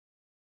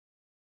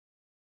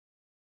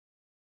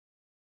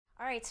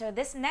All right, so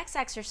this next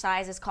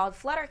exercise is called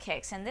Flutter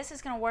kicks, and this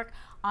is going to work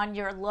on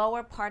your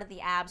lower part of the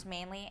abs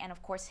mainly, and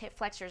of course hip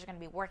flexors are going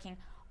to be working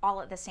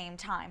all at the same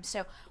time.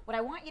 So what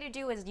I want you to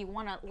do is you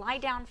want to lie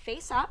down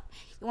face up.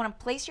 You want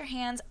to place your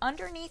hands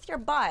underneath your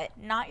butt,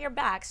 not your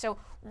back. So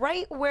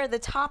right where the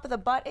top of the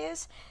butt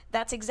is,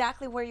 that's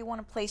exactly where you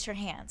want to place your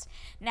hands.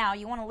 Now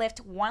you want to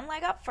lift one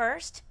leg up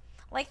first,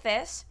 like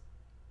this,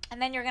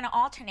 and then you're going to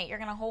alternate. You're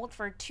going to hold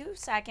for 2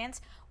 seconds.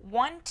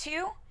 1,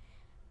 2,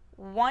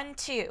 1,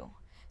 2.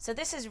 So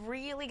this is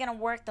really going to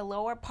work the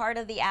lower part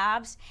of the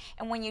abs,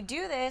 and when you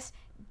do this,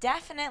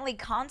 definitely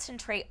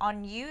concentrate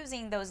on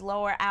using those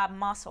lower ab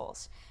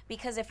muscles,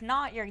 because if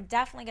not, you're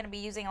definitely going to be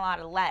using a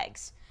lot of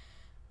legs.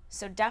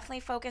 So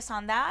definitely focus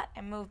on that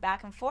and move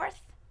back and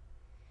forth.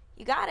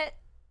 You got it.